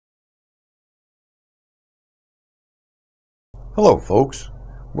Hello folks.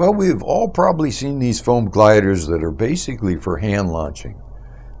 Well, we've all probably seen these foam gliders that are basically for hand launching.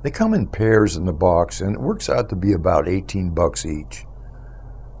 They come in pairs in the box and it works out to be about 18 bucks each.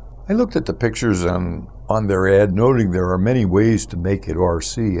 I looked at the pictures on their ad, noting there are many ways to make it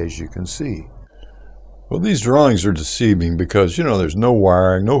RC, as you can see. Well, these drawings are deceiving because, there's no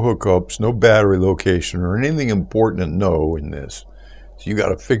wiring, no hookups, no battery location, or anything important to know in this. So you got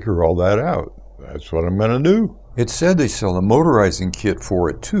to figure all that out. That's what I'm going to do. It said they sell a motorizing kit for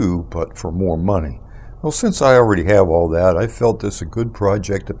it too, but for more money. Well, since I already have all that, I felt this a good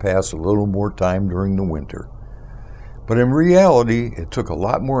project to pass a little more time during the winter. But in reality, it took a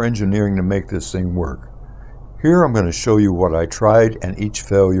lot more engineering to make this thing work. Here I'm going to show you what I tried and each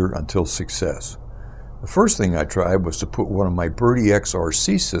failure until success. The first thing I tried was to put one of my Birdie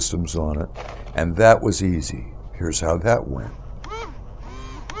XRC systems on it, and that was easy. Here's how that went.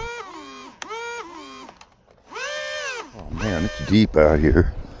 Oh man, it's deep out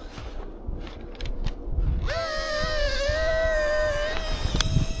here.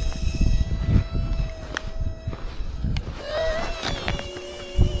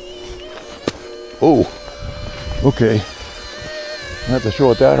 Oh, okay. I don't have to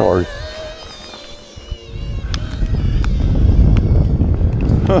throw it that hard.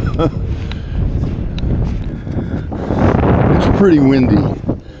 It's pretty windy,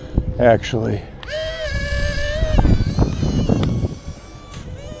 actually.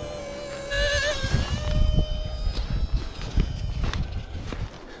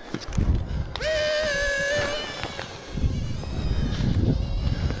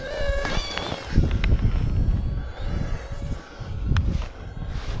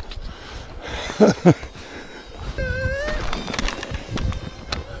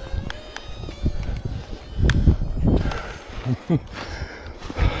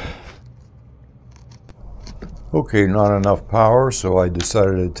 Okay, not enough power, so I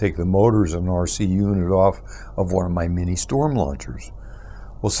decided to take the motors and RC unit off of one of my mini storm launchers.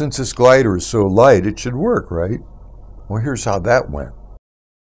 Well, since this glider is so light, it should work, right? Well, here's how that went.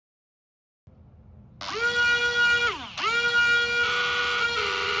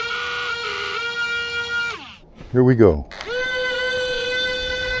 Here we go.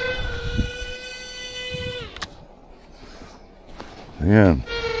 Man.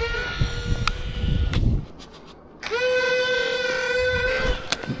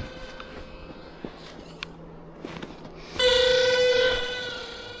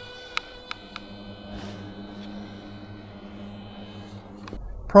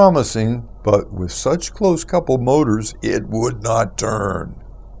 Promising, but with such close couple motors, it would not turn.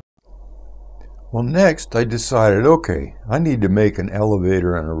 Well, next I decided, okay, I need to make an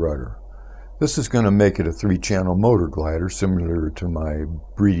elevator and a rudder. This is going to make it a 3-channel motor glider similar to my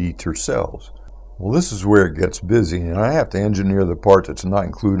Breedy Tercels. Well, this is where it gets busy, and I have to engineer the part that's not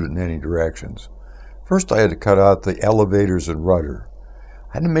included in any directions. First I had to cut out the elevators and rudder.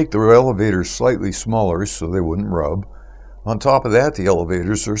 I had to make the elevators slightly smaller so they wouldn't rub. On top of that, the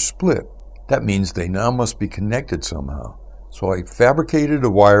elevators are split. That means they now must be connected somehow. So I fabricated a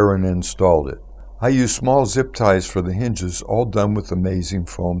wire and installed it. I used small zip ties for the hinges, all done with amazing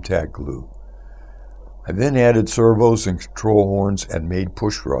foam tack glue. I then added servos and control horns and made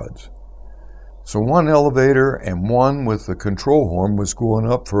push rods. So one elevator and one with the control horn was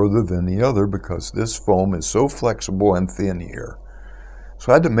going up further than the other because this foam is so flexible and thin here.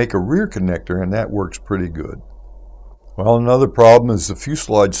 So I had to make a rear connector, and that works pretty good. Well, another problem is the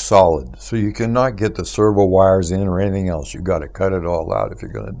fuselage solid, so you cannot get the servo wires in or anything else. You've got to cut it all out if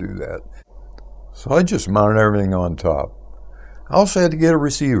you're going to do that. So I just mounted everything on top. I also had to get a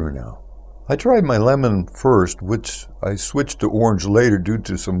receiver now. I tried my lemon first, which I switched to orange later due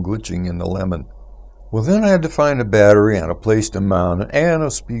to some glitching in the lemon. Well, then I had to find a battery and a place to mount it and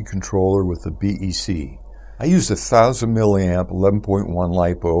a speed controller with the BEC. I used a 1000 milliamp 11.1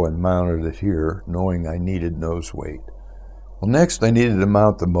 LiPo and mounted it here, knowing I needed nose weight. Well, next I needed to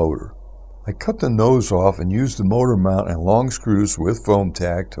mount the motor. I cut the nose off and used the motor mount and long screws with foam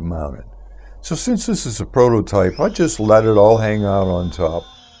tack to mount it. So since this is a prototype, I just let it all hang out on top.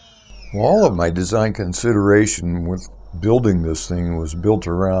 Well, all of my design consideration with building this thing was built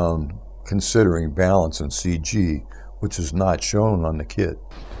around considering balance and CG, which is not shown on the kit.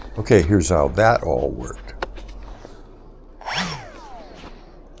 Okay, here's how that all worked.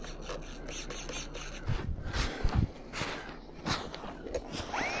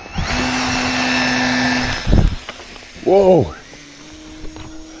 Whoa!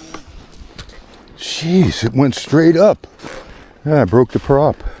 Jeez, it went straight up. Yeah, I broke the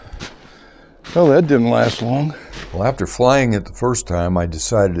prop. Well, that didn't last long. Well, after flying it the first time, I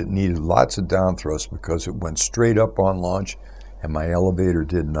decided it needed lots of down thrust because it went straight up on launch and my elevator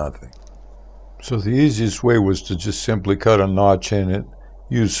did nothing. So the easiest way was to just simply cut a notch in it,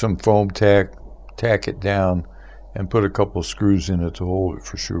 use some foam tack it down, and put a couple screws in it to hold it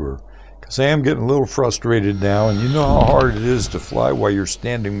for sure. Because I am getting a little frustrated now, and you know how hard it is to fly while you're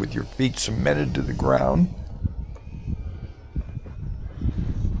standing with your feet cemented to the ground.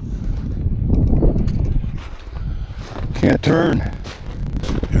 Can't turn.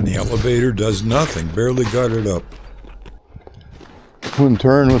 And the elevator does nothing, barely got it up. Wouldn't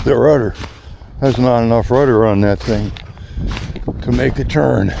turn with the rudder. There's not enough rudder on that thing to make a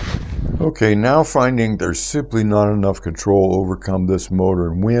turn. Okay, now finding there's simply not enough control to overcome this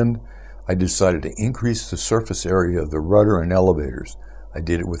motor and wind, I decided to increase the surface area of the rudder and elevators. I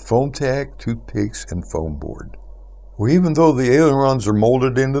did it with foam tack, toothpicks, and foam board. Well, even though the ailerons are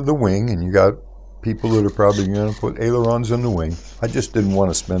molded into the wing, and you got people that are probably going to put ailerons in the wing, I just didn't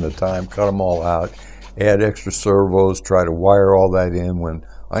want to spend the time, cut them all out, add extra servos, try to wire all that in when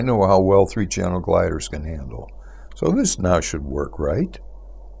I know how well 3-channel gliders can handle. So this now should work, right?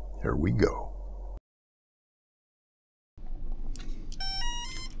 Here we go.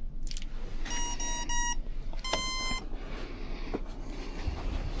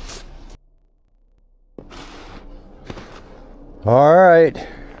 All right.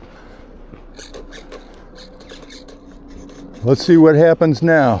 Let's see what happens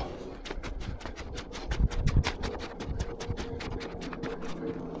now.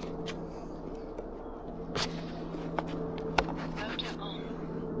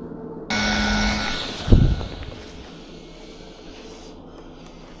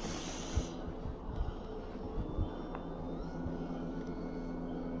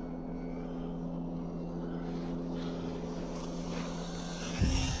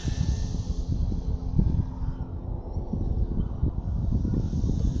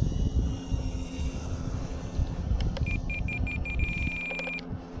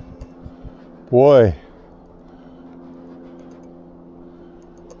 Boy.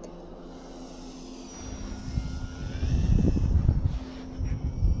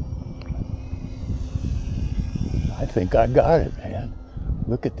 I think I got it, man.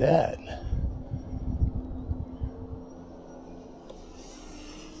 Look at that.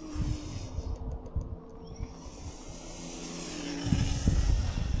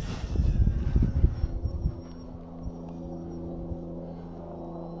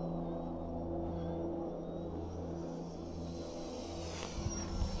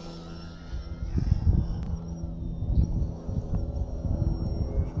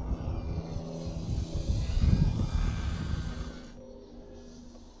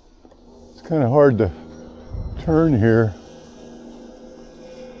 Kind of hard to turn here.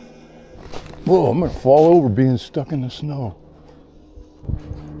 Whoa, I'm gonna fall over being stuck in the snow.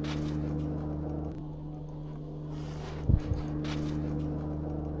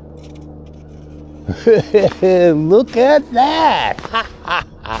 Look at that!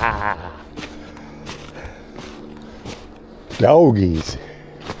 Doggies.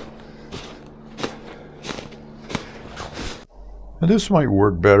 Now this might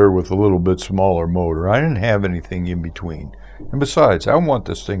work better with a little bit smaller motor. I didn't have anything in between. And besides, I want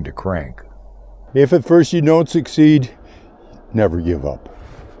this thing to crank. If at first you don't succeed, never give up.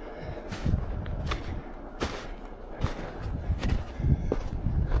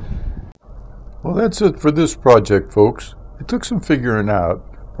 Well, that's it for this project, folks. It took some figuring out,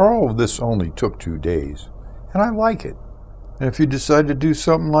 but all of this only took 2 days. And I like it. And if you decide to do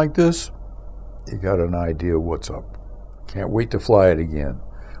something like this, you got an idea what's up. Can't wait to fly it again.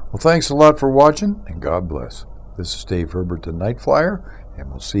 Well, thanks a lot for watching, and God bless. This is Dave Herbert, the Nightflyer, and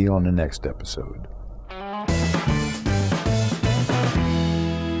we'll see you on the next episode.